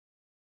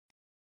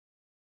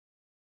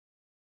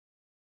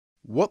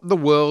What the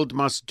World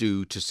Must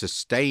Do to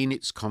Sustain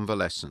Its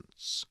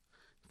Convalescence,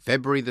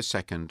 February the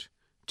 2nd,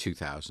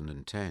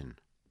 2010.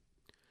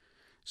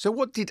 So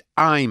what did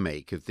I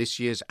make of this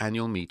year's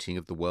annual meeting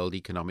of the World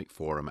Economic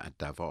Forum at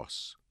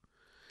Davos?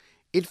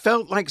 It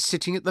felt like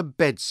sitting at the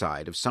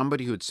bedside of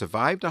somebody who had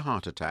survived a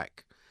heart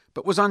attack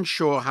but was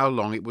unsure how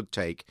long it would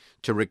take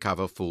to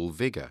recover full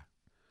vigour,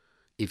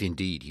 if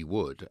indeed he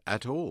would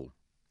at all.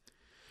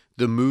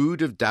 The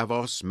mood of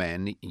Davos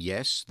men,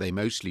 yes, they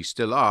mostly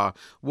still are,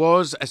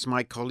 was, as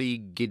my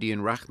colleague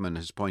Gideon Rachman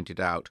has pointed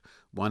out,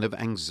 one of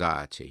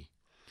anxiety.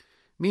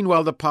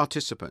 Meanwhile, the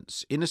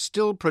participants, in a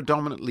still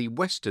predominantly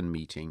Western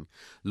meeting,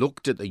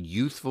 looked at the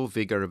youthful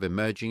vigour of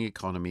emerging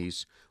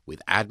economies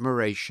with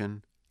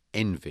admiration,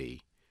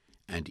 envy,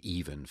 and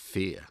even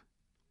fear.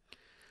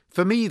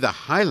 For me,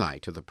 the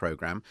highlight of the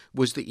programme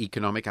was the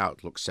Economic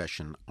Outlook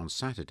session on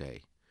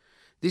Saturday.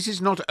 This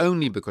is not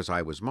only because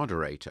I was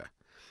moderator.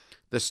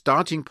 The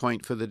starting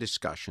point for the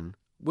discussion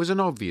was an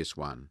obvious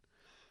one.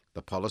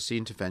 The policy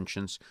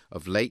interventions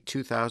of late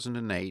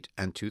 2008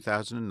 and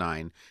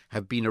 2009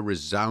 have been a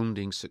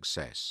resounding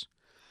success.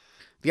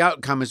 The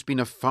outcome has been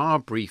a far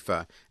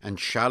briefer and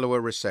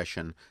shallower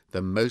recession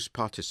than most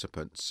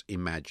participants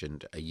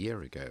imagined a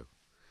year ago.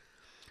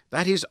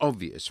 That is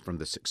obvious from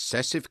the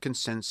successive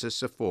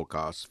consensus of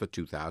forecasts for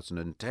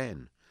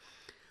 2010.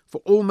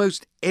 For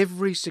almost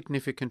every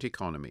significant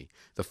economy,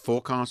 the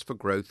forecast for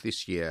growth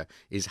this year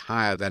is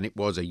higher than it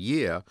was a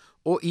year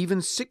or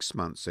even 6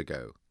 months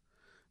ago.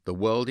 The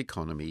world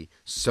economy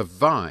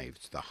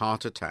survived the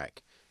heart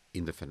attack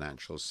in the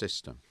financial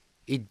system.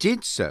 It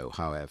did so,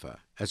 however,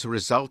 as a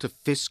result of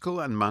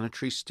fiscal and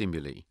monetary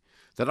stimuli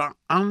that are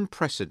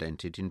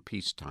unprecedented in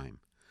peacetime.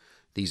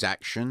 These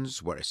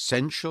actions were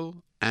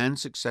essential and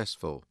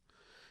successful.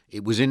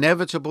 It was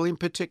inevitable, in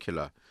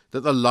particular,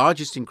 that the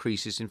largest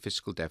increases in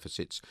fiscal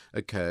deficits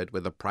occurred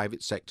where the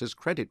private sector's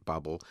credit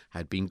bubble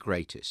had been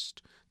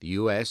greatest, the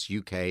US,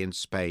 UK and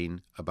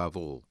Spain above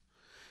all.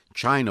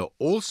 China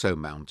also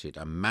mounted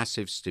a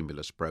massive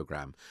stimulus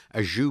program,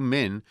 as Zhu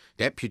Min,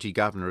 Deputy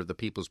Governor of the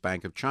People's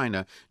Bank of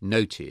China,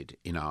 noted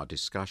in our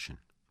discussion.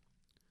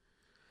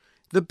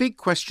 The big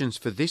questions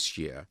for this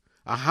year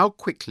are how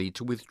quickly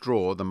to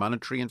withdraw the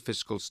monetary and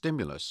fiscal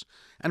stimulus,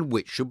 and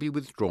which should be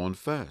withdrawn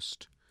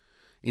first.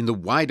 In the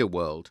wider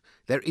world,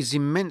 there is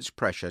immense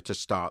pressure to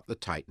start the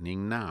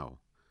tightening now.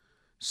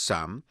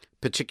 Some,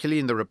 particularly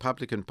in the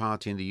Republican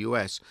Party in the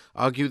US,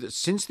 argue that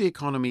since the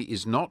economy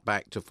is not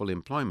back to full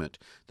employment,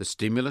 the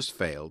stimulus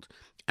failed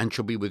and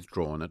should be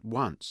withdrawn at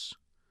once.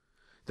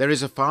 There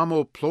is a far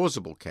more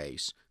plausible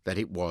case that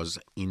it was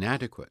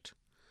inadequate.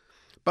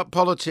 But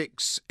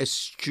politics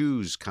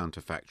eschews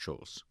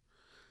counterfactuals.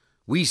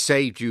 "We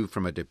saved you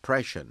from a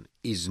depression"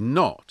 is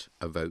not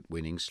a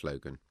vote-winning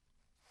slogan.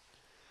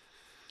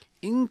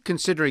 In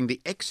considering the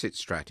exit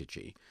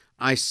strategy,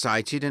 I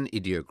cited an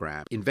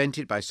ideogram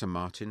invented by Sir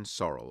Martin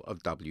Sorrell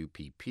of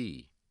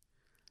WPP.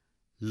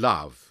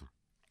 LOVE,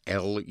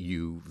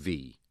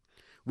 L-U-V,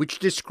 which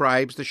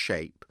describes the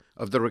shape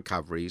of the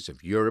recoveries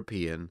of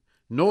European,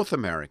 North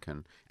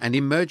American, and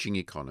emerging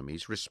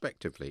economies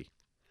respectively.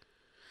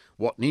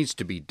 What needs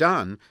to be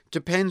done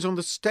depends on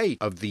the state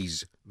of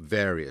these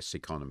various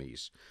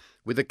economies,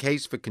 with a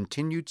case for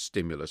continued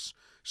stimulus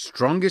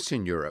strongest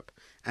in Europe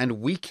and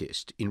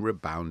weakest in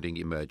rebounding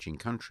emerging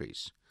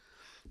countries.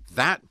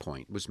 That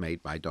point was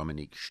made by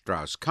Dominique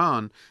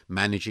Strauss-Kahn,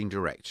 Managing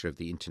Director of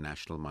the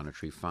International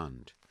Monetary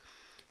Fund.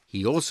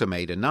 He also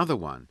made another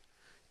one.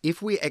 If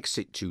we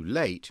exit too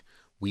late,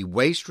 we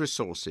waste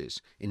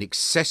resources in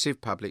excessive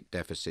public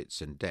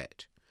deficits and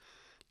debt.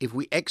 If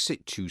we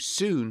exit too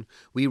soon,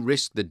 we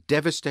risk the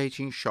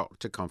devastating shock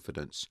to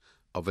confidence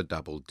of a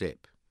double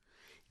dip.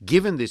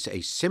 Given this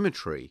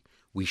asymmetry,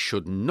 we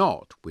should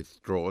not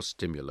withdraw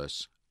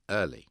stimulus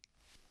early.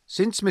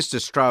 Since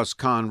Mr.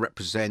 Strauss-Kahn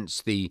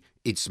represents the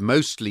 "it's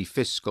mostly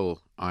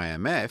fiscal"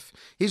 IMF,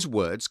 his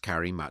words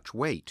carry much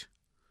weight.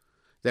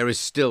 There is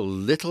still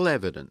little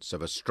evidence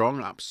of a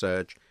strong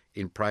upsurge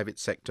in private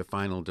sector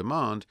final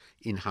demand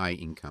in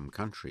high-income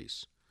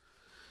countries.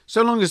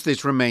 So long as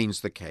this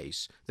remains the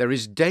case, there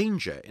is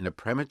danger in a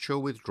premature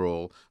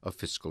withdrawal of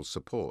fiscal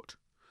support.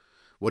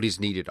 What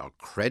is needed are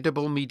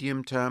credible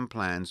medium-term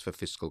plans for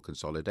fiscal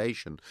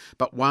consolidation,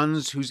 but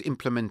ones whose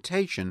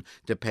implementation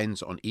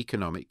depends on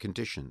economic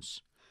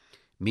conditions.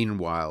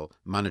 Meanwhile,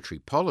 monetary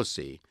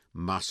policy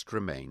must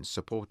remain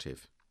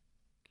supportive.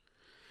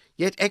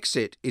 Yet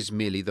exit is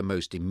merely the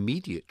most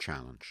immediate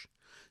challenge.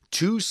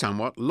 Two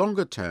somewhat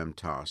longer-term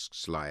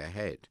tasks lie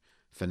ahead: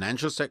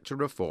 financial sector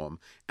reform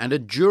and a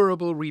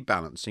durable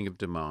rebalancing of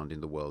demand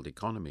in the world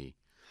economy.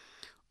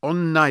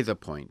 On neither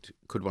point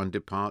could one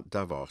depart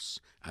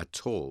Davos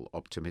at all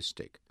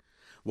optimistic.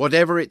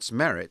 Whatever its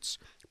merits,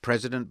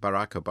 President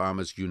Barack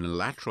Obama's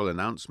unilateral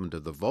announcement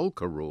of the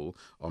Volcker rule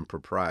on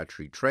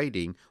proprietary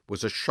trading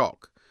was a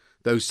shock,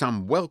 though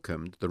some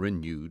welcomed the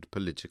renewed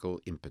political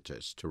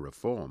impetus to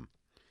reform.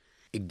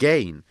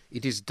 Again,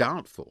 it is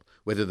doubtful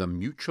whether the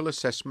mutual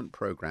assessment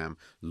program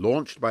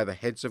launched by the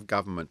heads of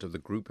government of the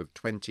Group of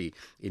 20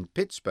 in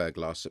Pittsburgh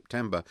last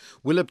September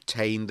will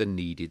obtain the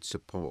needed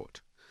support.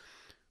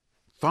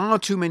 Far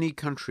too many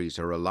countries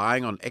are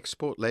relying on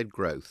export-led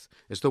growth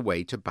as the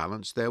way to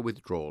balance their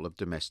withdrawal of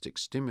domestic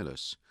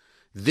stimulus.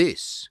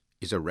 This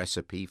is a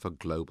recipe for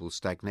global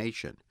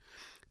stagnation.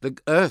 The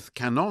Earth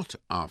cannot,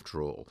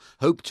 after all,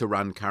 hope to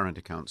run current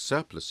account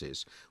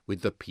surpluses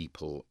with the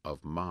people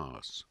of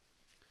Mars.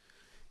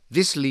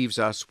 This leaves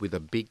us with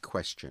a big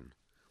question.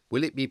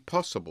 Will it be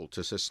possible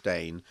to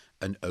sustain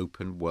an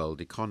open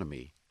world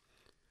economy?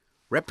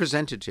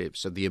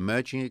 Representatives of the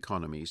emerging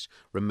economies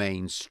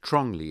remain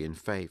strongly in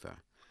favour.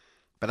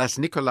 But as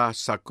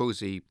Nicolas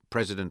Sarkozy,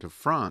 President of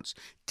France,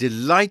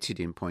 delighted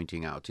in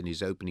pointing out in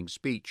his opening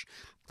speech,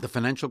 the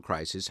financial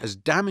crisis has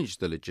damaged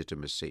the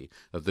legitimacy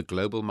of the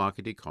global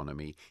market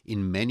economy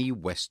in many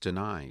Western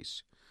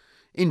eyes.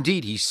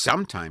 Indeed, he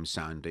sometimes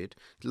sounded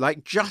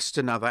like just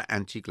another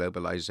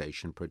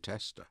anti-globalization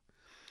protester.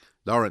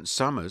 Lawrence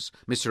Summers,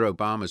 Mr.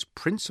 Obama's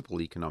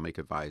principal economic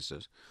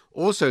advisor,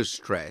 also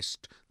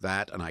stressed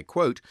that, and I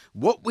quote,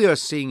 "What we are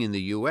seeing in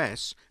the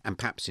US, and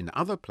perhaps in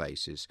other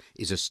places,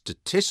 is a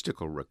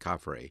statistical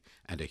recovery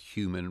and a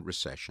human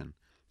recession."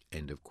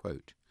 End of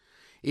quote.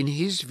 In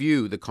his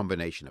view, the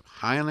combination of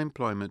high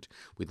unemployment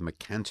with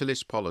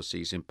mercantilist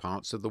policies in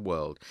parts of the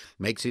world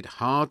makes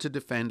it hard to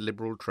defend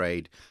liberal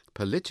trade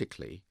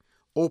politically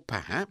or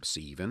perhaps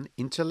even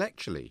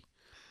intellectually.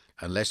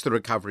 Unless the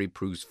recovery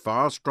proves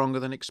far stronger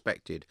than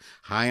expected,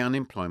 high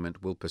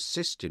unemployment will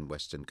persist in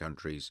Western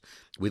countries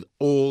with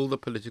all the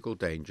political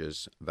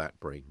dangers that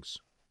brings.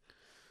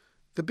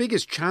 The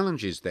biggest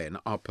challenges then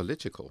are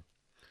political.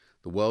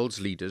 The world's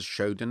leaders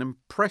showed an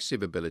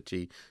impressive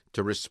ability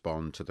to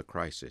respond to the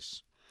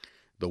crisis.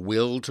 The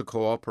will to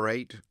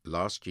cooperate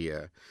last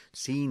year,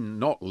 seen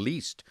not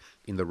least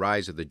in the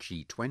rise of the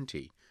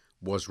G20,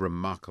 was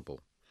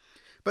remarkable.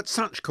 But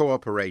such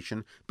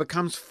cooperation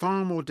becomes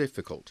far more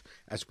difficult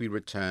as we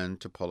return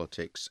to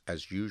politics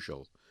as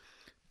usual,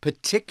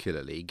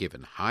 particularly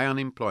given high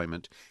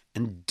unemployment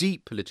and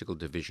deep political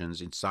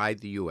divisions inside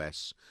the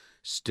US,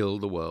 still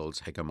the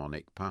world's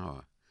hegemonic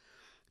power.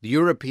 The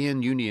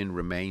European Union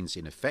remains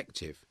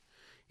ineffective.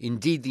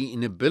 Indeed, the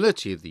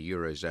inability of the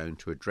Eurozone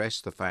to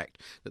address the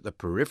fact that the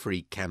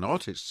periphery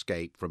cannot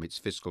escape from its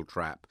fiscal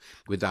trap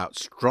without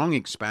strong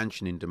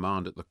expansion in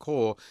demand at the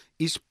core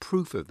is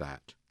proof of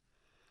that.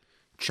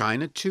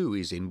 China, too,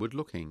 is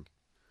inward-looking.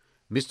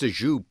 Mr.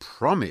 Xu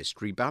promised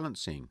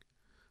rebalancing.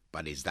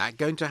 But is that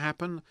going to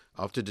happen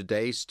after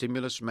today's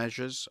stimulus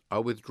measures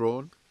are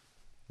withdrawn?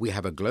 We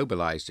have a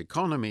globalized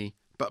economy,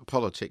 but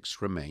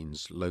politics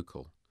remains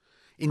local.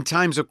 In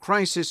times of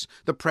crisis,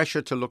 the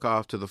pressure to look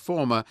after the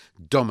former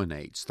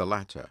dominates the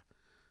latter.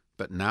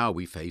 But now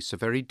we face a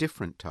very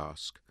different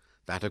task,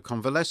 that of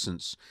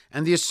convalescence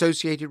and the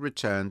associated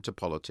return to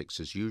politics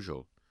as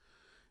usual.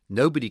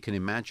 Nobody can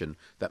imagine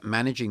that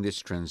managing this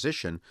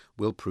transition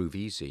will prove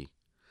easy.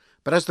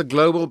 But as the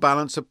global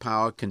balance of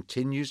power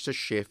continues to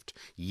shift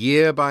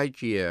year by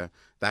year,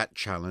 that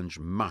challenge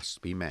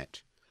must be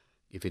met.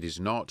 If it is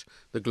not,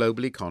 the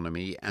global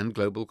economy and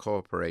global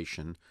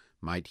cooperation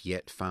might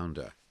yet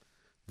founder.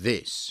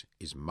 This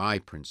is my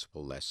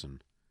principal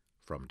lesson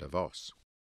from Davos.